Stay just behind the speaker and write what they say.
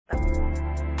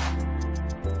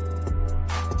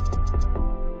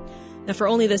Now, for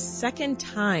only the second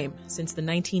time since the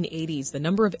 1980s, the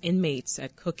number of inmates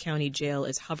at Cook County Jail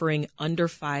is hovering under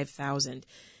 5,000.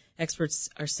 Experts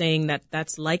are saying that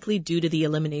that's likely due to the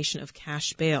elimination of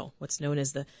cash bail, what's known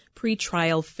as the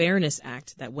Pretrial Fairness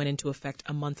Act that went into effect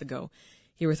a month ago.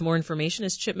 Here with more information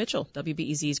is Chip Mitchell,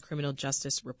 WBEZ's criminal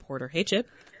justice reporter. Hey, Chip.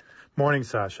 Morning,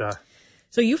 Sasha.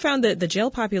 So you found that the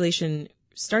jail population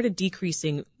started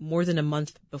decreasing more than a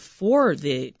month before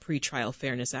the Pretrial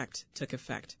Fairness Act took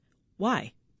effect.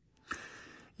 Why?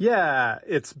 Yeah,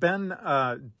 it's been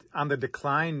on the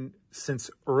decline since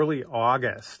early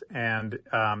August, and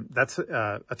that's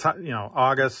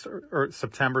August or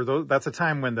September. That's a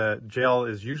time when the jail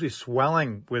is usually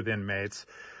swelling with inmates.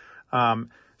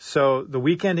 So the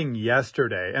week ending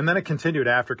yesterday, and then it continued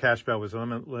after cash bail was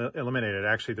eliminated.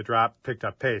 Actually, the drop picked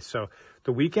up pace. So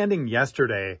the week ending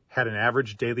yesterday had an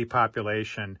average daily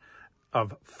population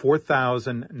of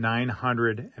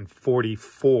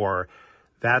 4,944.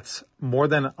 That's more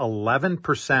than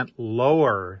 11%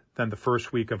 lower than the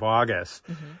first week of August.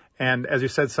 Mm-hmm. And as you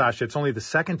said, Sasha, it's only the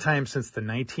second time since the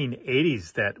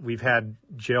 1980s that we've had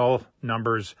jail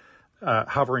numbers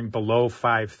hovering below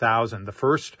 5,000. The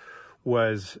first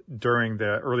was during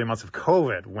the early months of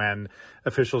COVID, when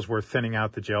officials were thinning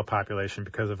out the jail population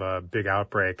because of a big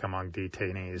outbreak among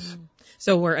detainees.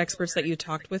 So were experts that you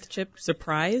talked with, Chip,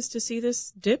 surprised to see this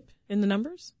dip in the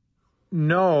numbers?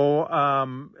 No.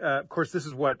 Of course, this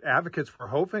is what advocates were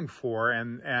hoping for,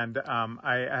 and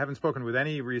I haven't spoken with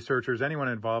any researchers, anyone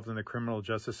involved in the criminal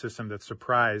justice system that's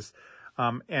surprised.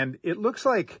 And it looks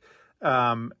like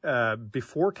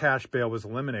before cash bail was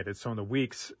eliminated, so in the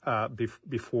weeks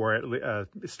before it,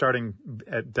 starting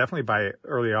definitely by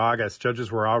early August,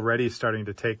 judges were already starting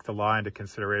to take the law into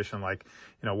consideration. Like,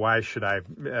 why should I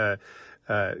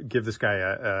give this guy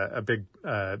a big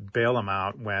bail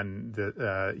amount when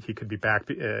he could be back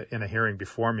in a hearing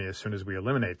before me as soon as we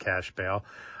eliminate cash bail?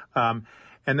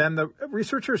 And then the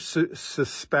researchers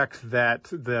suspect that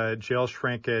the jail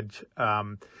shrinkage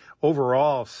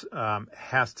overall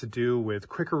has to do with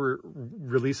quicker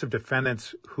release of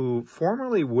defendants who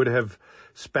formerly would have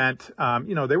spent,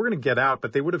 they were going to get out,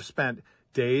 but they would have spent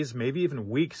days, maybe even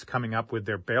weeks coming up with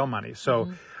their bail money.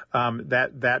 So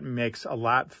that makes a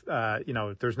lot,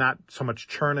 there's not so much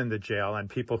churn in the jail, and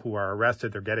people who are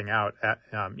arrested, they're getting out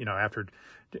after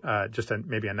just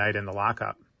maybe a night in the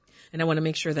lockup. And I want to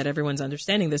make sure that everyone's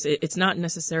understanding this. It's not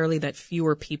necessarily that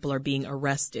fewer people are being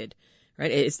arrested, right?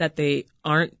 It's that they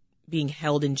aren't being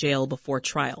held in jail before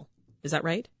trial. Is that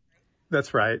right?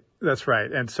 That's right.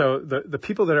 And so the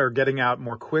people that are getting out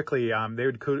more quickly, they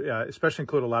would especially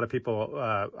include a lot of people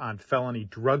on felony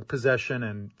drug possession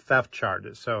and theft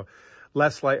charges. So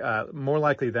more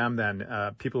likely them than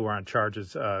people who are on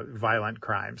charges violent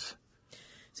crimes.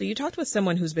 So you talked with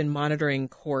someone who's been monitoring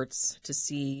courts to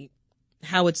see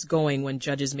how it's going when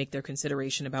judges make their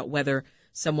consideration about whether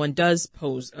someone does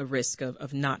pose a risk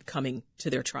of not coming to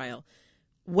their trial.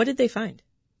 What did they find?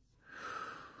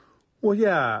 Well,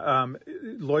 yeah,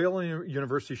 Loyola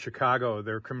University Chicago,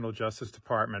 their criminal justice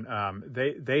department,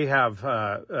 they have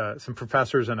some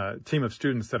professors and a team of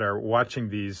students that are watching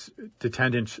these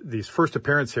first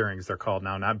appearance hearings, they're called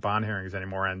now, not bond hearings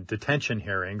anymore, and detention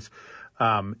hearings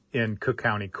in Cook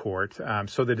County Court.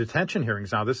 So the detention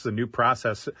hearings now, this is a new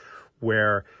process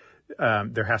where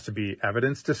there has to be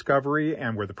evidence discovery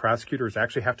and where the prosecutors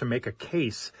actually have to make a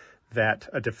case that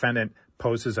a defendant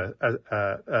poses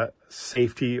a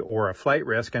safety or a flight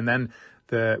risk. And then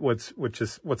what's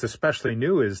especially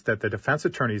new is that the defense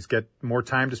attorneys get more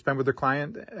time to spend with their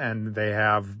client, and they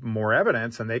have more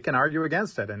evidence, and they can argue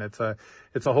against it. And it's a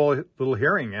whole little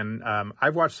hearing. And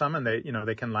I've watched some, and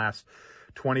they can last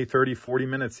 20, 30, 40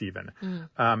 minutes even.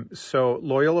 So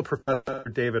Loyola professor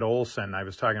David Olson, I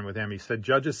was talking with him, he said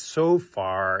judges so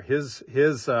far, his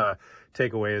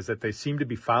takeaway is that they seem to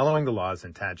be following the law's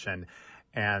intention,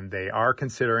 and they are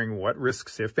considering what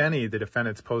risks, if any, the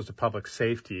defendants pose to public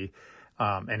safety,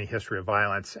 any history of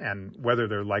violence, and whether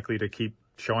they're likely to keep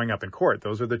showing up in court.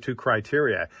 Those are the two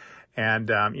criteria. And,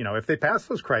 if they pass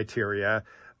those criteria,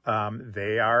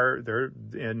 they're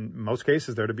in most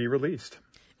cases, they're to be released.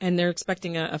 And they're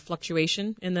expecting a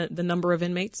fluctuation in the number of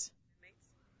inmates?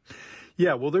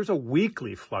 Yeah, well, there's a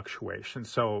weekly fluctuation.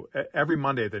 So every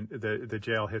Monday, the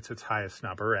jail hits its highest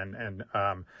number, and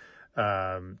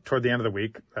toward the end of the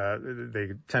week,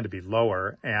 they tend to be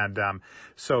lower. And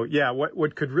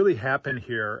what could really happen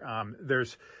here?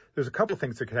 There's a couple of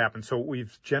things that could happen. So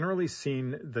we've generally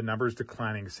seen the numbers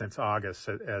declining since August,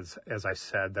 as I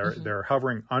said. They're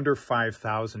hovering under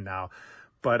 5,000 now.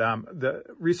 But the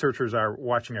researchers are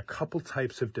watching a couple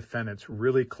types of defendants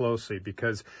really closely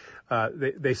because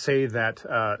they say that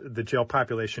the jail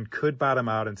population could bottom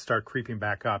out and start creeping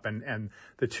back up. And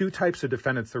the two types of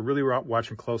defendants they're really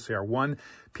watching closely are, one,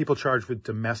 people charged with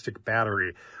domestic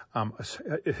battery.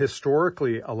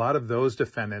 Historically, a lot of those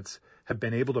defendants have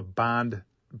been able to bond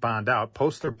out,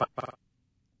 post their bond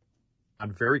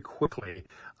very quickly.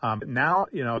 Now,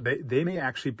 they may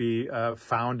actually be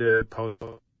found to pose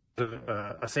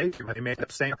a safety. They may end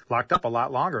up staying locked up a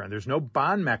lot longer, and there's no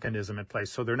bond mechanism in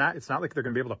place. So it's not like they're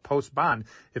going to be able to post bond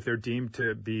if they're deemed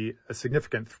to be a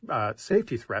significant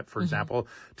safety threat, for example,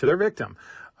 to their victim.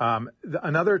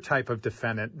 Another type of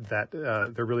defendant that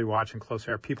they're really watching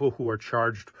closely are people who are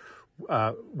charged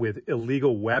with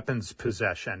illegal weapons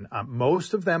possession.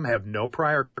 Most of them have no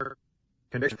prior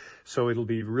conviction, so it'll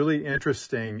be really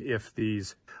interesting if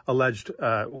these alleged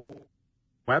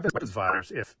weapons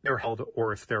violers, if they're held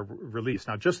or if they're released.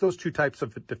 Now, just those two types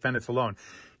of defendants alone,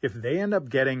 if they end up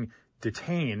getting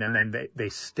detained and then they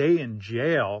stay in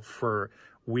jail for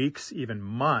weeks, even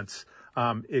months,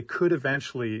 it could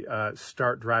eventually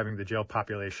start driving the jail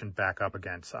population back up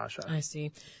again, Sasha. I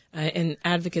see. And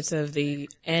advocates of the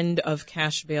end of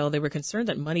cash bail, they were concerned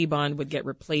that money bond would get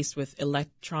replaced with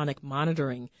electronic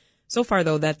monitoring. So far,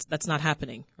 though, that's not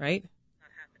happening, right?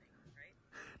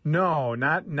 No,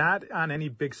 not on any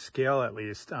big scale, at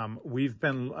least. We've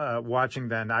been watching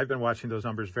them. I've been watching those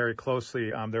numbers very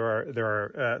closely.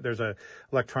 There's a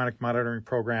electronic monitoring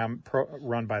program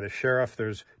run by the sheriff.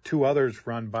 There's two others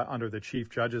run under the chief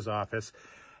judge's office,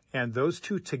 and those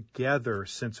two together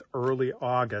since early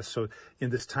August. So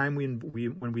in this time when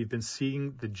we've been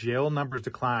seeing the jail numbers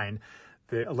decline,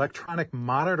 the electronic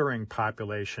monitoring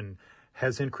population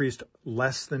has increased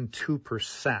less than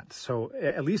 2%. So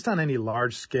at least on any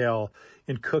large scale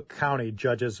in Cook County,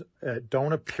 judges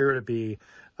don't appear to be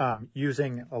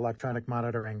using electronic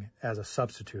monitoring as a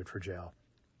substitute for jail.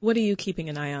 What are you keeping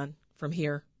an eye on from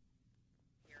here?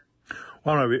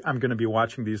 Well, I'm going to be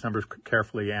watching these numbers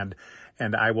carefully, and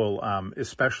I will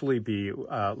especially be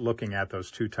looking at those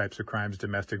two types of crimes: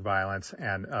 domestic violence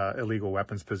and illegal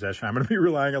weapons possession. I'm going to be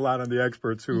relying a lot on the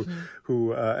experts who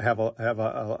have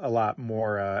a lot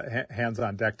more hands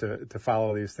on deck to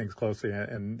follow these things closely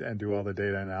and do all the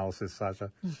data analysis.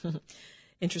 Sasha,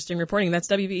 interesting reporting. That's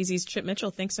WBEZ's Chip Mitchell.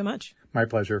 Thanks so much. My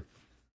pleasure.